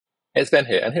It's Ben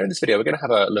here, and here in this video, we're going to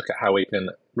have a look at how we can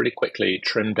really quickly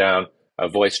trim down a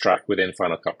voice track within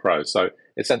Final Cut Pro. So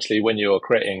essentially, when you're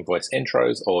creating voice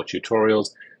intros or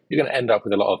tutorials, you're going to end up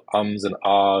with a lot of ums and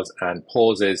ahs and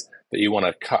pauses that you want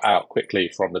to cut out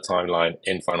quickly from the timeline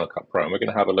in Final Cut Pro. And we're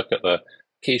going to have a look at the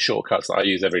key shortcuts that I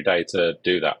use every day to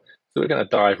do that. So we're going to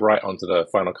dive right onto the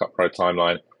Final Cut Pro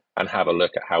timeline and have a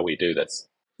look at how we do this.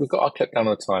 We've got our clip down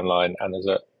on the timeline, and there's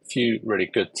a few really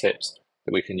good tips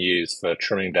that we can use for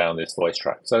trimming down this voice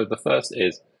track. So the first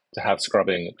is to have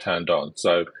scrubbing turned on.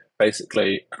 So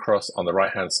basically across on the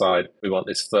right hand side, we want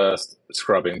this first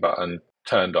scrubbing button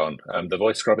turned on. The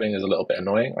voice scrubbing is a little bit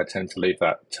annoying. I tend to leave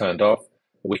that turned off.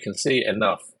 We can see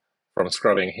enough from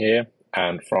scrubbing here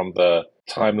and from the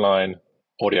timeline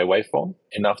audio waveform,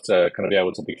 enough to kind of be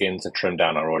able to begin to trim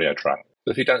down our audio track.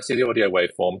 So if you don't see the audio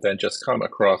waveform, then just come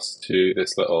across to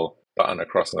this little button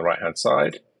across on the right hand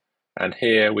side. And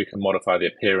here we can modify the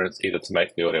appearance either to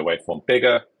make the audio waveform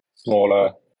bigger,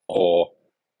 smaller, or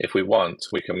if we want,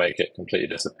 we can make it completely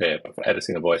disappear. But for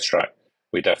editing a voice track,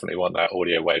 we definitely want that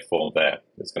audio waveform there.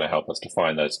 It's going to help us to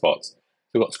find those spots. So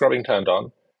we've got scrubbing turned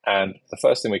on, and the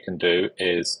first thing we can do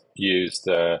is use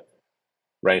the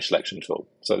range selection tool.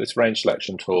 So this range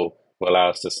selection tool will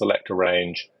allow us to select a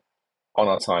range on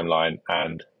our timeline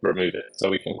and remove it. So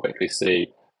we can quickly see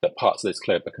that parts of this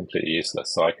clip are completely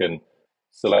useless. So I can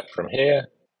select from here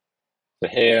to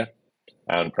here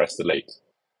and press delete.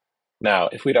 Now,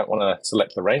 if we don't want to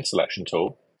select the range selection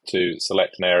tool to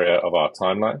select an area of our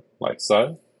timeline, like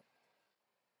so,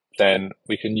 then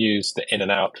we can use the in and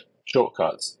out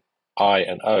shortcuts, I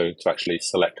and O, to actually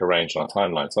select a range on our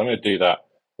timeline. So I'm going to do that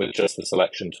with just the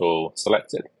selection tool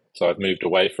selected. So I've moved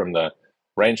away from the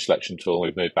range selection tool,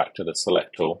 we've moved back to the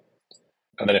select tool.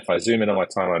 And then if I zoom in on my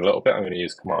timeline a little bit, I'm going to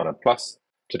use Command and plus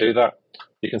to do that.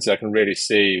 You can see I can really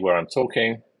see where I'm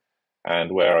talking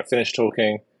and where I finish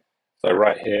talking. So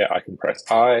right here, I can press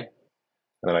I, and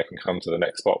then I can come to the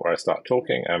next spot where I start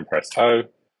talking and press O,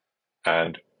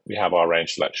 and we have our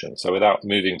range selection. So without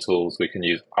moving tools, we can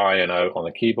use I and O on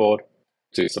the keyboard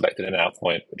to select an in and out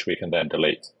point, which we can then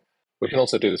delete. We can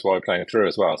also do this while we're playing through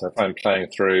as well. So if I'm playing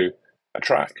through a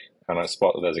track and I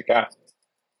spot that there's a gap,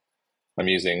 I'm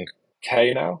using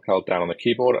K now, held down on the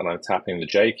keyboard, and I'm tapping the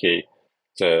J key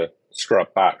to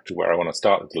scrub back to where I want to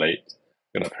start the delete.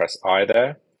 I'm going to press I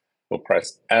there, or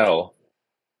press L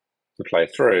to play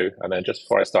through, and then just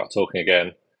before I start talking again,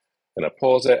 I'm going to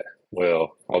pause it, we'll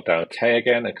hold down K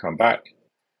again and come back,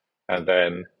 and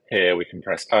then here we can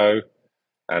press O,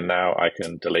 and now I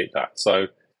can delete that. So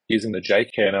using the J,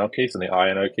 K, and L keys and the I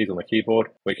and O keys on the keyboard,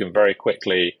 we can very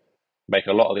quickly make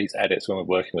a lot of these edits when we're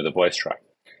working with a voice track.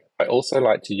 I also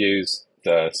like to use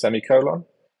the semicolon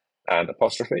and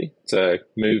apostrophe to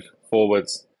move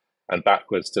forwards and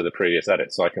backwards to the previous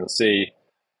edit. So I can see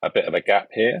a bit of a gap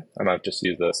here, and I've just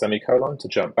used the semicolon to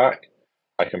jump back.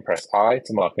 I can press I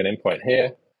to mark an in point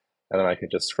here, and then I can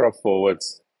just scrub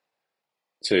forwards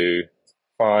to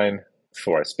fine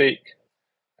before I speak,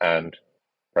 and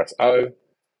press O,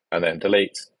 and then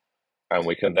delete, and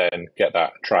we can then get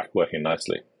that track working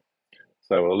nicely.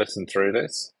 So we'll listen through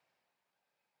this.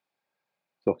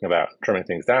 Talking about trimming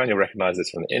things down, you'll recognize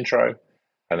this from the intro,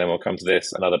 and then we'll come to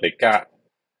this, another big gap.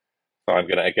 So I'm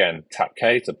going to again tap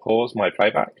K to pause my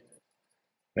playback.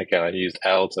 Again, I used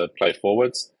L to play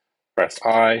forwards, press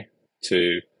I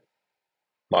to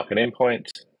mark an in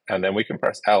point, and then we can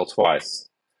press L twice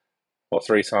or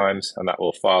 3 times, and that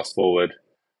will fast forward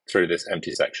through this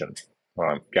empty section.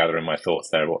 I'm gathering my thoughts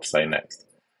there, what to say next.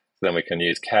 So then we can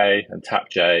use K and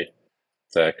tap J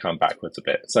to come backwards a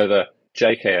bit. So the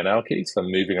J, K, and L keys for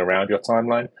moving around your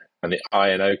timeline, and the I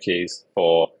and O keys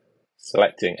for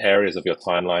selecting areas of your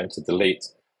timeline to delete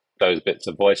those bits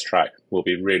of voice track will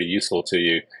be really useful to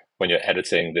you when you're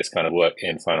editing this kind of work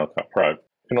in Final Cut Pro. You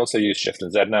can also use Shift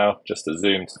and Z now just to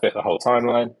zoom to fit the whole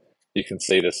timeline. You can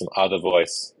see there's some other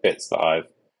voice bits that I've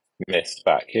missed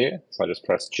back here. So I just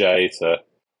press J to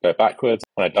go backwards,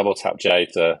 and I double tap J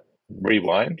to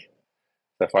rewind.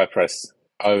 So if I press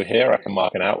O here, I can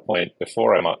mark an out point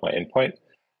before I mark my in point,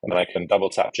 and then I can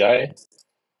double tap J.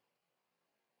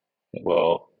 It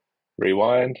will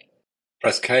rewind.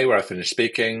 Press K where I finish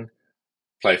speaking,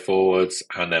 play forwards,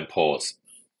 and then pause.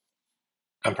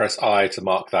 And press I to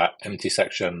mark that empty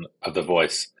section of the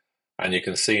voice. And you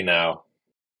can see now,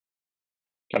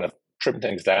 kind of trim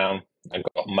things down and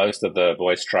got most of the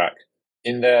voice track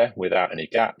in there without any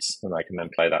gaps, and I can then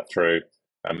play that through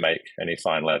and make any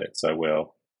final edits. So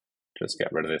we'll just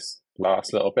get rid of this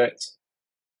last little bit.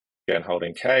 Again,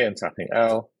 holding K and tapping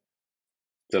L,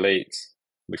 delete.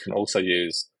 We can also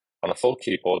use on a full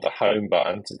keyboard the home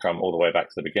button to come all the way back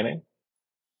to the beginning.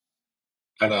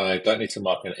 And I don't need to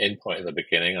mark an in point in the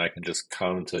beginning. I can just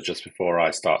come to just before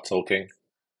I start talking,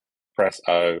 press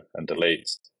O and delete,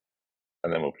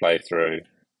 and then we'll play through.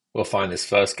 We'll find this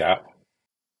first gap,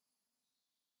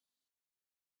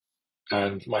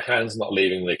 and my hand's not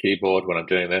leaving the keyboard when I'm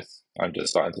doing this. I'm just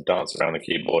starting to dance around the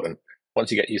keyboard. And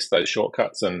once you get used to those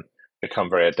shortcuts and become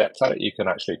very adept at it, you can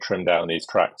actually trim down these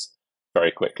tracks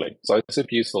very quickly. So super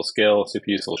useful skill, super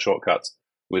useful shortcuts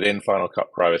within Final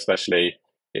Cut Pro, especially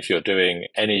if you're doing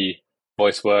any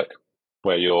voice work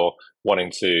where you're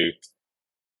wanting to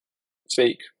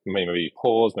speak, maybe you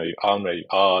pause, maybe maybe you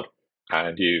ard,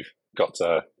 and you've got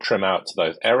to trim out to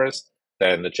those errors,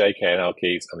 then the JKNL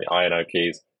keys and the INO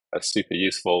keys are super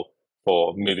useful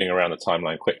for moving around the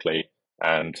timeline quickly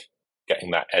and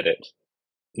getting that edit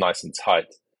nice and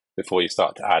tight before you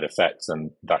start to add effects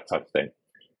and that type of thing.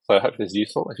 So I hope this is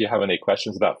useful. If you have any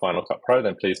questions about Final Cut Pro,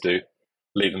 then please do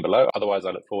leave them below. Otherwise,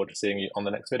 I look forward to seeing you on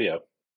the next video.